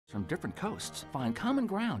from different coasts find common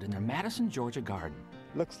ground in their Madison, Georgia garden.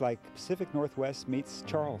 Looks like Pacific Northwest meets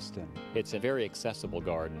Charleston. It's a very accessible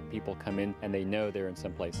garden. People come in and they know they're in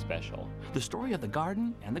someplace special. The story of the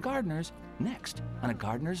garden and the gardeners, next on A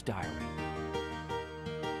Gardener's Diary.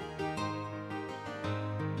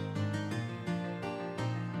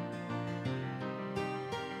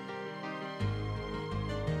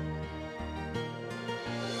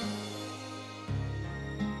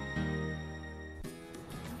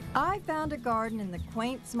 I found a garden in the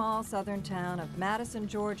quaint, small southern town of Madison,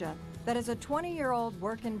 Georgia, that is a 20-year-old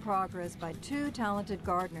work in progress by two talented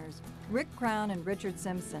gardeners, Rick Crown and Richard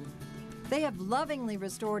Simpson. They have lovingly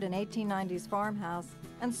restored an 1890s farmhouse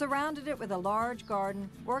and surrounded it with a large garden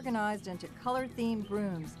organized into color-themed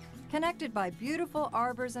rooms, connected by beautiful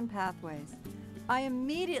arbors and pathways. I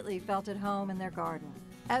immediately felt at home in their garden.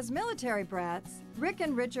 As military brats, Rick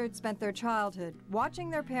and Richard spent their childhood watching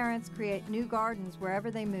their parents create new gardens wherever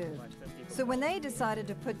they moved. So when they decided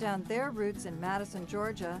to put down their roots in Madison,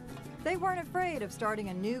 Georgia, they weren't afraid of starting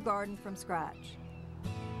a new garden from scratch.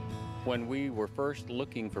 When we were first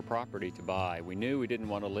looking for property to buy, we knew we didn't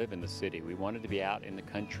want to live in the city. We wanted to be out in the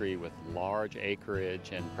country with large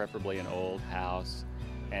acreage and preferably an old house.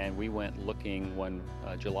 And we went looking one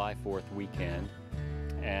July 4th weekend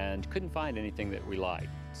and couldn't find anything that we liked.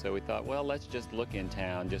 So we thought, well, let's just look in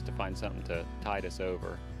town just to find something to tide us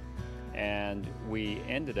over. And we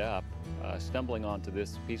ended up stumbling onto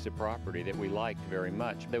this piece of property that we liked very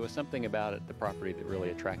much. There was something about it, the property, that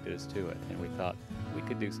really attracted us to it, and we thought we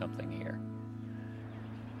could do something here.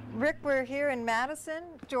 Rick, we're here in Madison,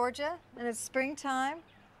 Georgia, and it's springtime,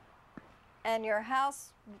 and your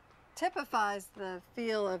house typifies the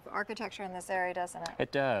feel of architecture in this area, doesn't it?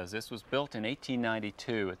 It does. This was built in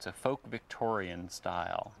 1892. It's a folk Victorian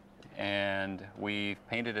style, and we've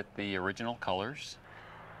painted it the original colors.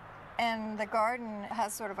 And the garden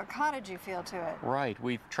has sort of a cottagey feel to it. Right.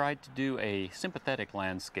 We've tried to do a sympathetic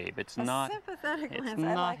landscape. It's not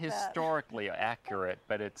historically accurate,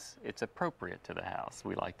 but it's appropriate to the house,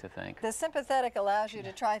 we like to think. The sympathetic allows you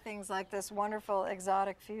to try things like this wonderful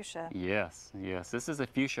exotic fuchsia. Yes, yes. This is a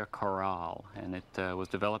fuchsia coral, and it was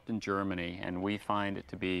developed in Germany, and we find it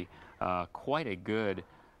to be quite a good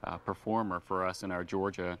performer for us in our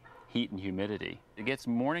Georgia heat and humidity. It gets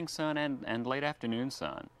morning sun and late afternoon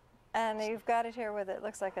sun. And you've got it here with it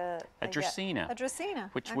looks like a Dracaena. A Dracaena.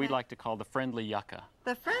 Which we like to call the friendly yucca.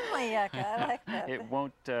 The friendly yucca, I like that.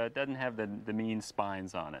 It doesn't have the mean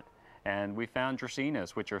spines on it. And we found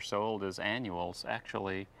Dracaenas, which are sold as annuals,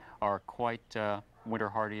 actually are quite winter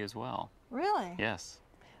hardy as well. Really? Yes.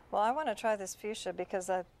 Well, I want to try this fuchsia because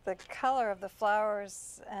the color of the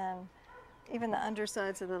flowers and even the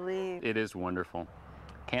undersides of the leaves. It is wonderful.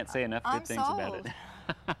 Can't say enough good things about it.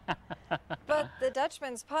 But the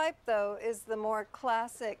Dutchman's pipe, though, is the more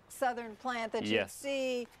classic southern plant that you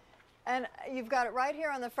see, and you've got it right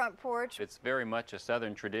here on the front porch. It's very much a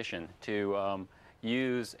southern tradition to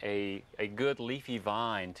use a good leafy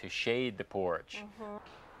vine to shade the porch. Mm-hmm.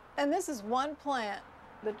 And this is one plant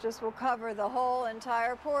that just will cover the whole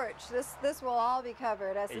entire porch. This will all be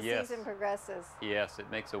covered as the season progresses. Yes,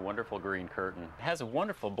 it makes a wonderful green curtain. It has a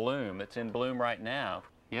wonderful bloom. It's in bloom right now.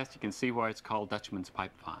 Yes, you can see why it's called Dutchman's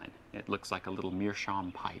pipe vine. It looks like a little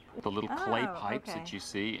meerschaum pipe. The little clay pipes that you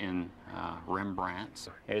see in Rembrandt's.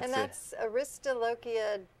 And that's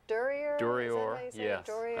Aristolochia durior? Durior, yes.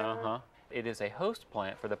 It is a host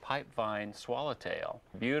plant for the pipe vine swallowtail.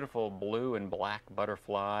 Beautiful blue and black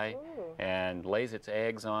butterfly. Ooh. And lays its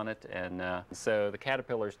eggs on it, and so the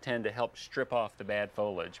caterpillars tend to help strip off the bad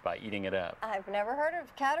foliage by eating it up. I've never heard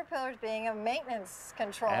of caterpillars being a maintenance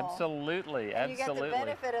control. Absolutely, and absolutely. You get the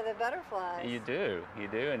benefit of the butterflies. You do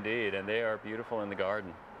indeed, and they are beautiful in the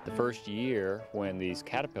garden. The first year when these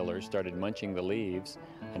caterpillars started munching the leaves,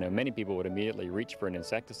 I know many people would immediately reach for an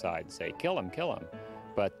insecticide and say, kill them, kill them.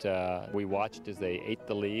 But we watched as they ate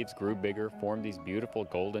the leaves, grew bigger, formed these beautiful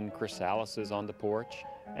golden chrysalises on the porch.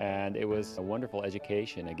 And it was a wonderful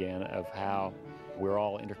education, again, of how we're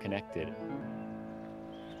all interconnected.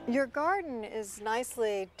 Your garden is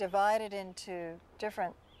nicely divided into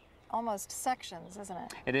different, almost sections, isn't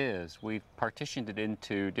it? It is. We've partitioned it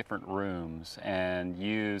into different rooms and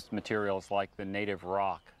used materials like the native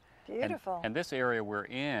rock. Beautiful. And this area we're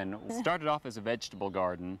in started off as a vegetable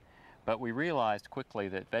garden, but we realized quickly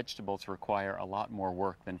that vegetables require a lot more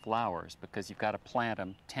work than flowers because you've got to plant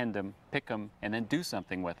them, tend them, pick them, and then do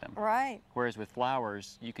something with them. Right. Whereas with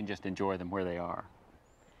flowers, you can just enjoy them where they are.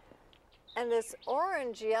 And this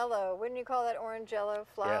orange-yellow, wouldn't you call that orange-yellow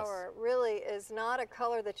flower, really is not a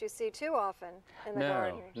color that you see too often in the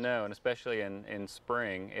garden. No, and especially in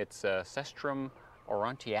spring. It's Cestrum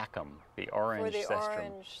aurantiacum, the orange For the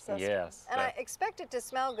cestrum. orange cestrum. Yes. And I expect it to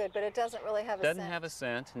smell good, but it doesn't really have a scent. Doesn't have a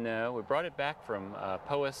scent, no. We brought it back from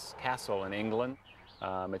Powys Castle in England.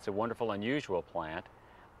 It's a wonderful, unusual plant.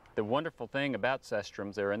 The wonderful thing about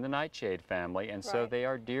cestrums, they're in the nightshade family, and so they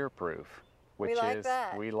are deer-proof. We like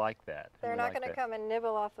that. We like that. They're not going to come and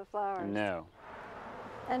nibble off the flowers. No.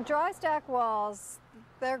 And dry stack walls,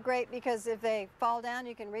 they're great because if they fall down,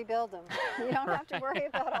 you can rebuild them. You don't have to worry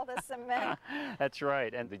about all the cement. That's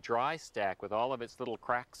right. And the dry stack with all of its little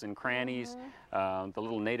cracks and crannies, the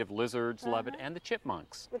little native lizards love it, and the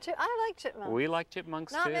chipmunks. I like chipmunks. We like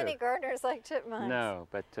chipmunks too. Not many gardeners like chipmunks. No,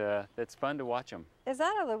 but it's fun to watch them. Is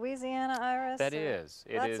that a Louisiana iris? That is.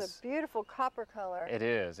 That's a beautiful copper color. It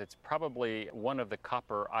is. It's probably one of the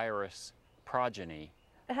copper iris progeny.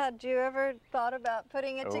 Had you ever thought about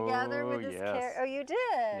putting it together with this yes. Oh, you did?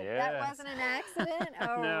 Yes. That wasn't an accident?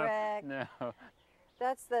 Oh, no, Rick. No.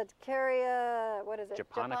 That's the Caria, what is it?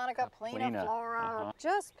 Japonica pleniflora.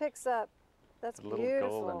 Just picks up. That's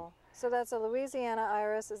beautiful. Golden. So that's a Louisiana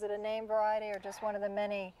iris. Is it a name variety or just one of the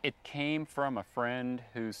many? It came from a friend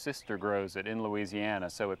whose sister grows it in Louisiana,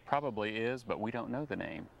 so it probably is, but we don't know the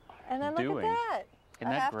name. And then look at that. Isn't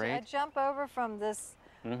that great? I jump over from this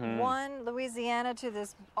one Louisiana to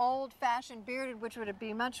this old-fashioned bearded, which would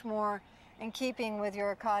be much more in keeping with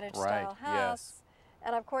your cottage-style house. Yes.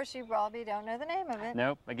 And of course, you probably don't know the name of it.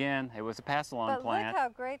 Nope. Again, it was a pass-along plant. But look how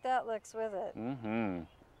great that looks with it.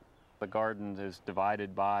 The garden is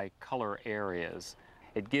divided by color areas.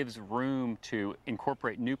 It gives room to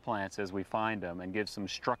incorporate new plants as we find them and gives some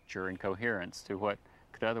structure and coherence to what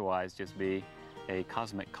could otherwise just be a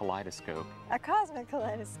cosmic kaleidoscope. A cosmic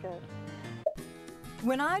kaleidoscope.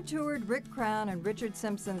 When I toured Rick Crown and Richard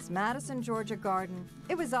Simpson's Madison, Georgia garden,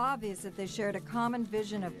 it was obvious that they shared a common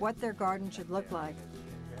vision of what their garden should look like.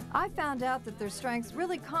 I found out that their strengths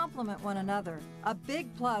really complement one another, a big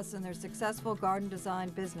plus in their successful garden design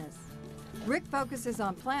business. Rick focuses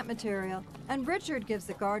on plant material, and Richard gives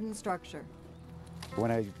the garden structure. When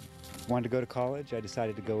I wanted to go to college, I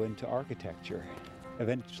decided to go into architecture.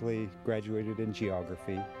 Eventually graduated in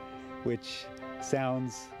geography, which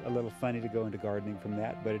sounds a little funny to go into gardening from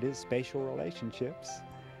that, but it is spatial relationships,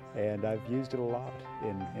 and I've used it a lot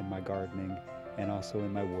in my gardening and also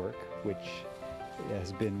in my work, which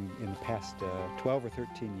has been in the past 12 or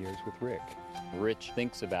 13 years with Rick. Rich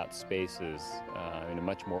thinks about spaces in a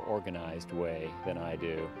much more organized way than I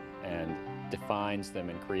do, and defines them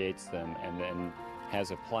and creates them, and then has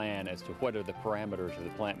a plan as to what are the parameters of the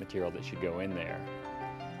plant material that should go in there.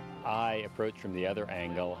 I approach from the other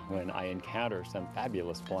angle when I encounter some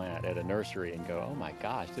fabulous plant at a nursery and go, oh my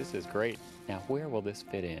gosh, this is great. Now where will this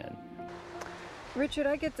fit in? Richard,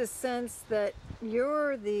 I get the sense that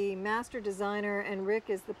you're the master designer and Rick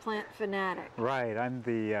is the plant fanatic. Right, I'm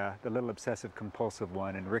the little obsessive compulsive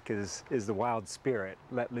one, and Rick is the wild spirit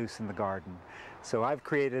let loose in the garden. So I've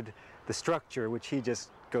created the structure which he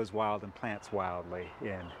just goes wild and plants wildly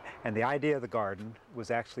in. And the idea of the garden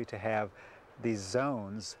was actually to have these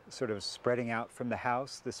zones sort of spreading out from the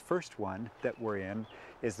house. This first one that we're in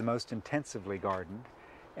is the most intensively gardened.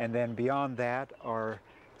 And then beyond that are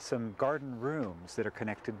some garden rooms that are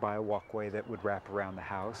connected by a walkway that would wrap around the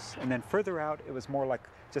house. And then further out, it was more like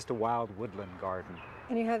just a wild woodland garden.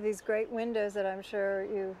 And you have these great windows that I'm sure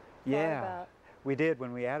you thought about. We did.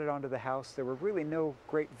 When we added onto the house, there were really no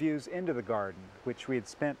great views into the garden, which we had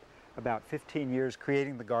spent about 15 years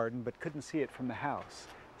creating the garden, but couldn't see it from the house.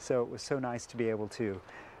 So it was so nice to be able to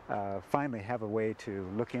finally have a way to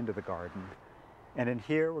look into the garden. And in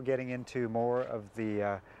here, we're getting into more of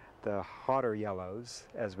the hotter yellows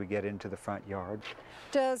as we get into the front yard.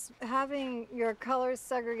 Does having your colors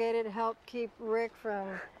segregated help keep Rick from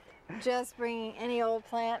just bringing any old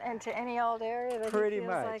plant into any old area that he feels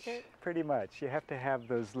like it? Pretty much. You have to have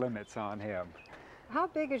those limits on him. How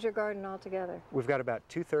big is your garden altogether? We've got about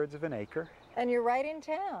 2/3 of an acre. And you're right in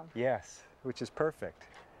town. Yes, which is perfect.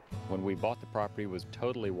 When we bought the property, it was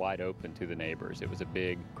totally wide open to the neighbors. It was a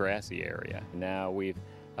big grassy area. Now we've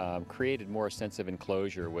created more sense of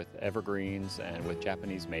enclosure with evergreens and with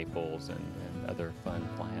Japanese maples and other fun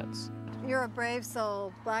plants. You're a brave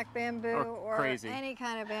soul. Black bamboo or crazy. Any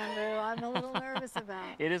kind of bamboo, I'm a little nervous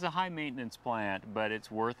about. It is a high maintenance plant, but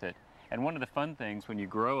it's worth it. And one of the fun things when you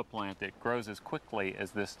grow a plant that grows as quickly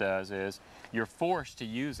as this does is you're forced to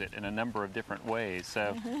use it in a number of different ways.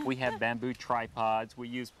 So we have bamboo tripods, we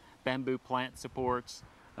use bamboo plant supports.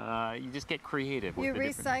 You just get creative with You the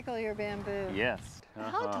recycle your bamboo. Yes.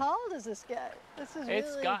 How tall does this get? This is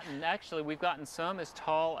It's gotten, actually, we've gotten some as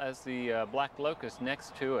tall as the black locust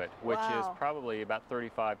next to it, which is probably about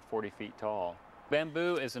 35 to 40 feet tall.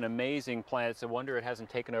 Bamboo is an amazing plant. It's a wonder it hasn't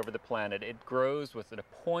taken over the planet. It grows with a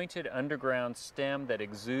pointed underground stem that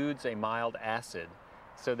exudes a mild acid,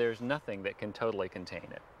 so there's nothing that can totally contain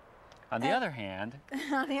it. On the other hand,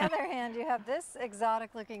 you have this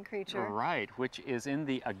exotic-looking creature. Right, which is in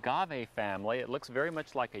the agave family. It looks very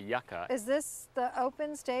much like a yucca. Is this the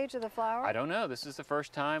open stage of the flower? I don't know. This is the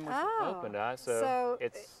first time we've opened it, so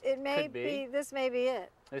it may be. This may be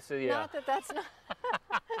it. This is, yeah. Not that that's not.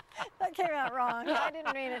 That came out wrong. I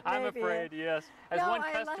didn't mean it. I'm afraid, yes. As one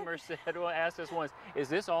customer said, asked us once, is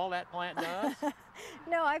this all that plant does?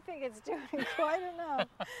 No, I think it's doing quite enough.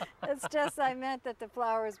 It's just I meant that the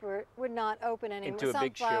flowers would not open anymore. Into a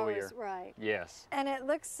big flowers, showier. Right. Yes. And it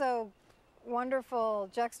looks so wonderful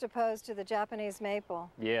juxtaposed to the Japanese maple.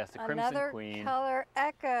 Yes, the Crimson Queen. Another color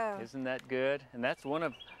echo. Isn't that good? And that's one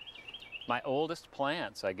of my oldest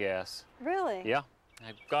plants, I guess. Really? Yeah.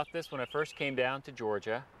 I got this when I first came down to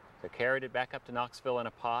Georgia. I carried it back up to Knoxville in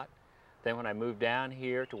a pot. Then when I moved down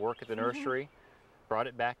here to work at the nursery, brought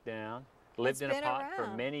it back down. Lived in a pot for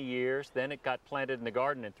many years. Then it got planted in the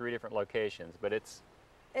garden in 3 different locations. But it's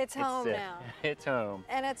home now. It's home.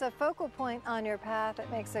 And it's a focal point on your path. It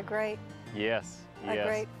makes a great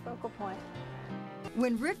great focal point.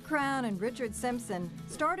 When Rick Crown and Richard Simpson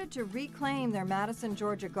started to reclaim their Madison,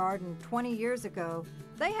 Georgia garden 20 years ago,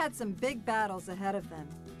 they had some big battles ahead of them.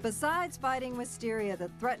 Besides fighting wisteria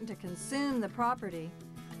that threatened to consume the property,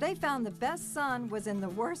 they found the best sun was in the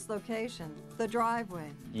worst location, the driveway.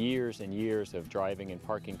 Years and years of driving and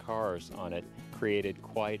parking cars on it created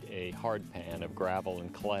quite a hard pan of gravel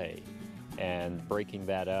and clay, and breaking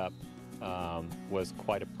that up was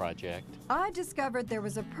quite a project. I discovered there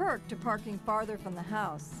was a perk to parking farther from the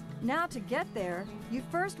house. Now to get there, you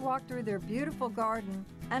first walk through their beautiful garden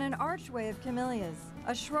and an archway of camellias,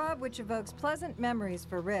 a shrub which evokes pleasant memories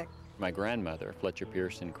for Rick. My grandmother, Fletcher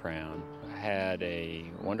Pearson Crown, had a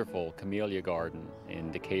wonderful camellia garden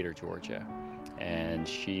in Decatur, Georgia, and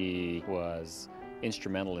she was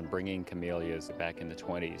instrumental in bringing camellias back in the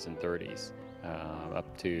 20s and 30s up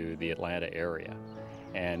to the Atlanta area.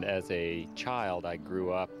 And as a child, I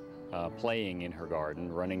grew up playing in her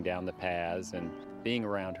garden, running down the paths and being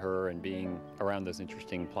around her and being around those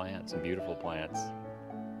interesting plants and beautiful plants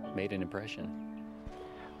made an impression.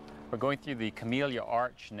 We're going through the camellia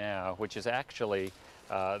arch now, which is actually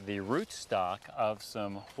the rootstock of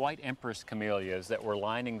some white empress camellias that were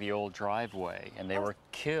lining the old driveway, and they were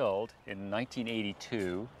killed in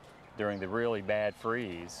 1982 during the really bad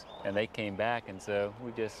freeze, and they came back, and so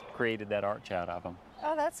we just created that arch out of them.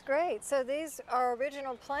 Oh, that's great. So these are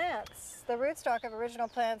original plants, the rootstock of original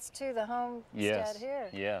plants to the homestead here.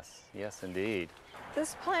 Yes, yes, indeed.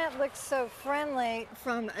 This plant looks so friendly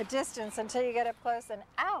from a distance until you get up close and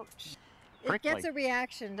ouch! Prickly. It gets a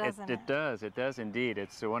reaction, doesn't it? It does indeed.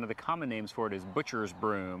 It's one of the common names for it is butcher's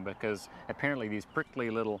broom, because apparently these prickly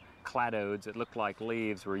little cladodes that look like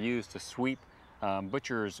leaves were used to sweep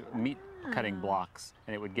butcher's meat cutting blocks,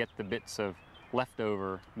 and it would get the bits of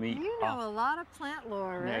leftover meat. You know a lot of plant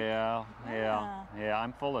lore, Rick. Yeah,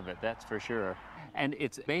 I'm full of it, that's for sure. And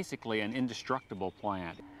it's basically an indestructible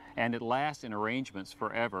plant, and it lasts in arrangements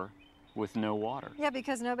forever with no water. Yeah,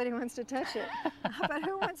 because nobody wants to touch it. But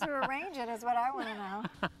who wants to arrange it is what I want to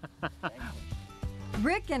know.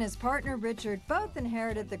 Rick and his partner Richard both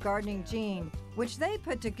inherited the gardening gene, which they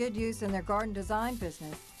put to good use in their garden design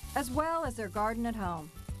business, as well as their garden at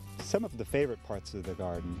home. Some of the favorite parts of the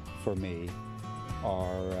garden for me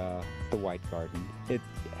are the white garden. It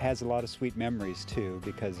has a lot of sweet memories too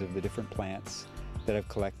because of the different plants that I've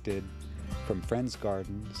collected from friends'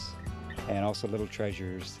 gardens and also little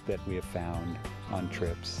treasures that we have found on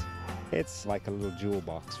trips. It's like a little jewel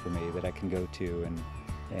box for me that I can go to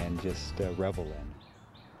and just revel in.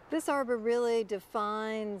 This arbor really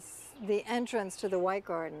defines the entrance to the white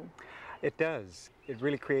garden. It does. It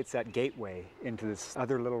really creates that gateway into this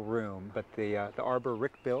other little room. But the arbor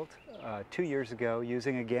Rick built 2 years ago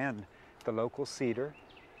using, again, the local cedar.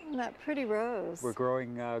 And that pretty rose. We're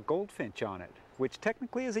growing goldfinch on it, which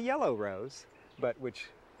technically is a yellow rose, but which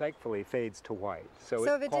thankfully fades to white. So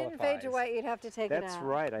if it didn't fade to white, you'd have to take it out. That's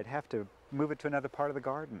right. I'd have to move it to another part of the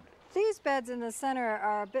garden. These beds in the center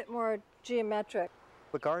are a bit more geometric.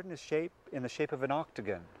 The garden is in the shape of an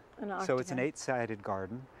octagon. So it's an 8-sided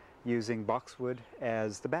garden, using boxwood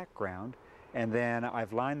as the background, and then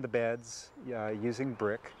I've lined the beds using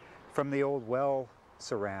brick from the old well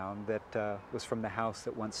surround that was from the house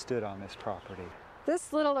that once stood on this property.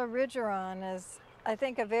 This little erigeron is, I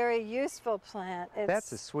think, a very useful plant.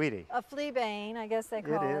 That's a sweetie. A fleabane, I guess they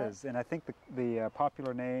call it. It is, and I think the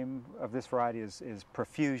popular name of this variety is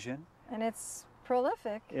profusion. And it's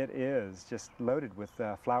prolific. It is, just loaded with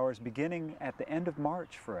flowers beginning at the end of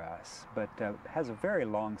March for us, but has a very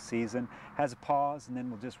long season, has a pause, and then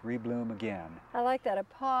will just rebloom again. I like that, a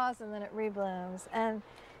pause and then it reblooms. And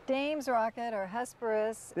Dame's Rocket, or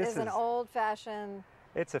Hesperus, is an old-fashioned.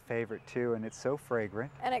 It's a favorite too, and it's so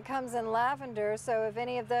fragrant. And it comes in lavender, so if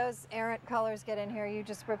any of those errant colors get in here, you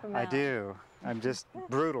just rip them out. I do. I'm just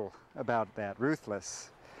brutal about that,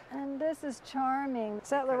 ruthless. And this is charming. Is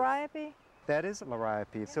that Liriope? That is a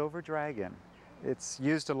Liriope, silver dragon. It's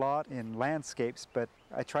used a lot in landscapes, but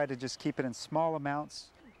I try to just keep it in small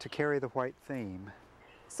amounts to carry the white theme.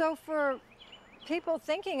 So for people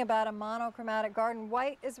thinking about a monochromatic garden,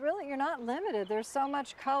 white is really, you're not limited. There's so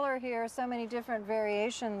much color here, so many different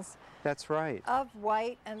variations. That's right. Of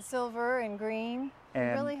white and silver and green. You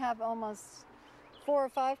really have almost 4 or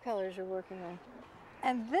 5 colors you're working with.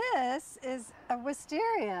 And this is a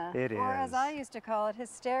wisteria. It is. Or as I used to call it,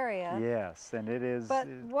 hysteria. Yes, and it is. But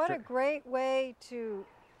what a great way to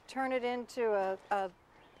turn it into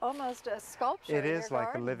almost a sculpture. It is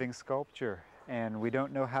like a living sculpture. And we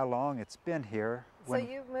don't know how long it's been here. So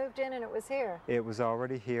you moved in and it was here? It was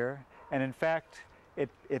already here. And in fact, it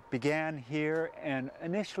began here and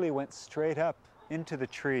initially went straight up into the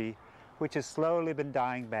tree, which has slowly been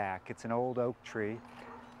dying back. It's an old oak tree.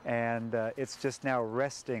 And it's just now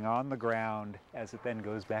resting on the ground as it then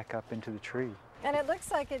goes back up into the tree. And it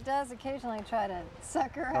looks like it does occasionally try to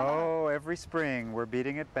sucker out. Oh, every spring we're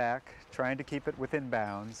beating it back, trying to keep it within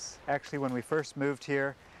bounds. Actually, when we first moved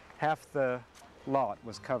here, half the lot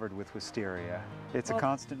was covered with wisteria. It's a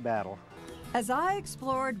constant battle. As I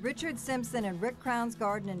explored Richard Simpson and Rick Crown's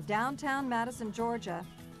garden in downtown Madison, Georgia,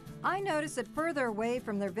 I noticed that further away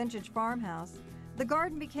from their vintage farmhouse, the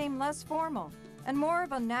garden became less formal and more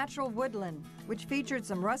of a natural woodland, which featured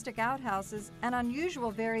some rustic outhouses and unusual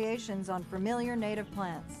variations on familiar native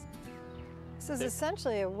plants. This is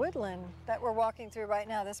essentially a woodland that we're walking through right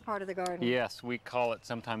now, this part of the garden. Yes, we call it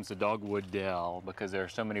sometimes the dogwood dell because there are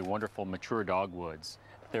so many wonderful mature dogwoods.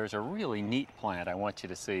 There's a really neat plant I want you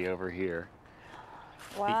to see over here.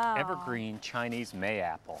 Wow. The evergreen Chinese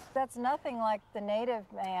mayapple. That's nothing like the native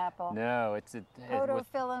mayapple. No, it's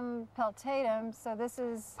Podophyllum peltatum, so this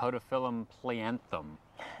is Podophyllum pleanthum.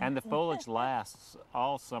 And the foliage lasts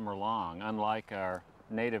all summer long, unlike our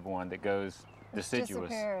native one that goes deciduous.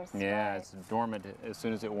 Disappears, yeah, right. It's dormant as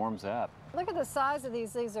soon as it warms up. Look at the size of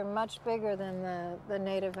these. These are much bigger than the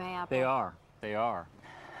native mayapple. They are. They are.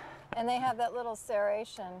 And they have that little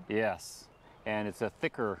serration. Yes. And it's a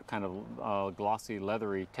thicker kind of glossy,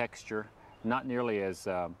 leathery texture, not nearly as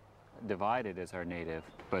divided as our native,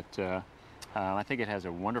 but I think it has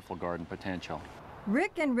a wonderful garden potential.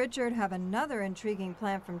 Rick and Richard have another intriguing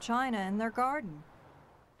plant from China in their garden.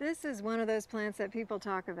 This is one of those plants that people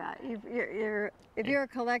talk about. If you're a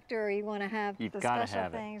collector or you want to have the special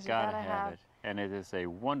things, you've got to have it. And it is a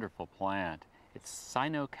wonderful plant. It's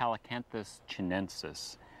Cynocalycanthus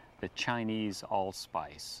chinensis, the Chinese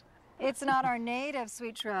allspice. It's not our native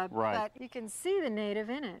sweet shrub, right. But you can see the native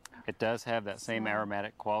in it. It does have that same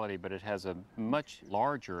aromatic quality, but it has a much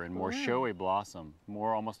larger and more showy blossom,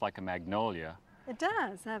 more almost like a magnolia. It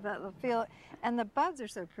does have that little feel, and the buds are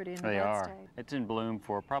so pretty in the They bud are. stage. It's in bloom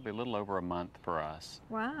for probably a little over a month for us.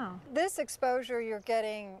 Wow. This exposure, you're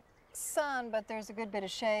getting sun, but there's a good bit of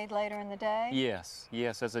shade later in the day? Yes,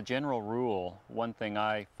 yes. As a general rule, one thing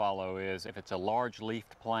I follow is if it's a large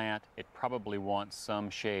leafed plant, it probably wants some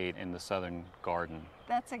shade in the southern garden.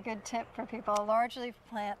 That's a good tip for people. A large leaf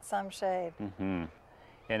plant, some shade. Mm-hmm.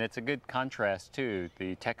 And it's a good contrast too,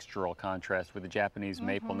 the textural contrast with the Japanese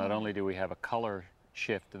maple. Not only do we have a color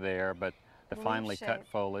shift there, but the finely cut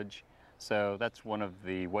foliage. So that's one of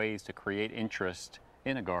the ways to create interest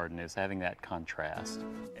in a garden, is having that contrast.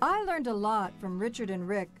 I learned a lot from Richard and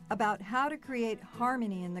Rick about how to create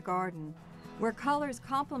harmony in the garden, where colors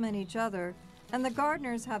complement each other and the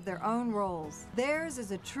gardeners have their own roles. Theirs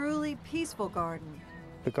is a truly peaceful garden.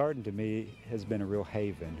 The garden to me has been a real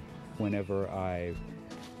haven. Whenever I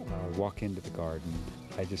walk into the garden,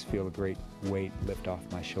 I just feel a great weight lift off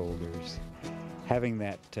my shoulders. Having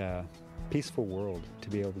that peaceful world to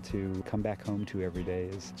be able to come back home to every day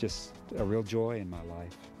is just a real joy in my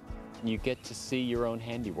life. You get to see your own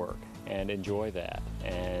handiwork and enjoy that,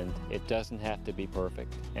 and it doesn't have to be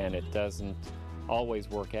perfect, and it doesn't always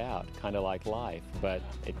work out, kind of like life, but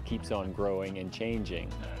it keeps on growing and changing,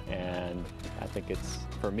 and I think it's,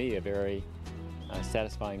 for me, a very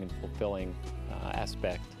satisfying and fulfilling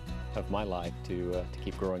aspect of my life to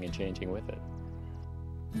keep growing and changing with it.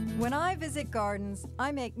 When I visit gardens,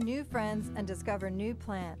 I make new friends and discover new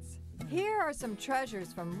plants. Here are some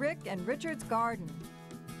treasures from Rick and Richard's garden.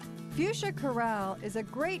 Fuchsia Corral is a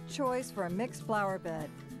great choice for a mixed flower bed.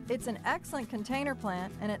 It's an excellent container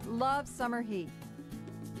plant and it loves summer heat.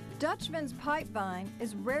 Dutchman's pipevine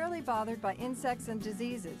is rarely bothered by insects and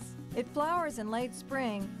diseases. It flowers in late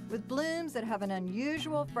spring with blooms that have an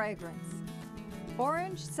unusual fragrance.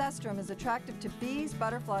 Orange cestrum is attractive to bees,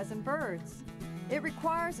 butterflies, and birds. It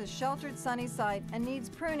requires a sheltered sunny site and needs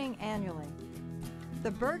pruning annually.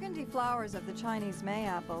 The burgundy flowers of the Chinese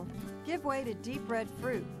mayapple give way to deep red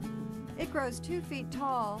fruit. It grows 2 feet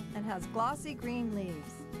tall and has glossy green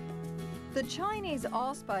leaves. The Chinese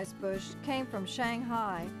allspice bush came from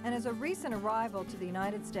Shanghai and is a recent arrival to the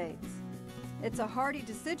United States. It's a hardy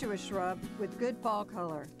deciduous shrub with good fall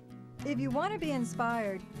color. If you want to be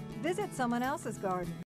inspired, visit someone else's garden.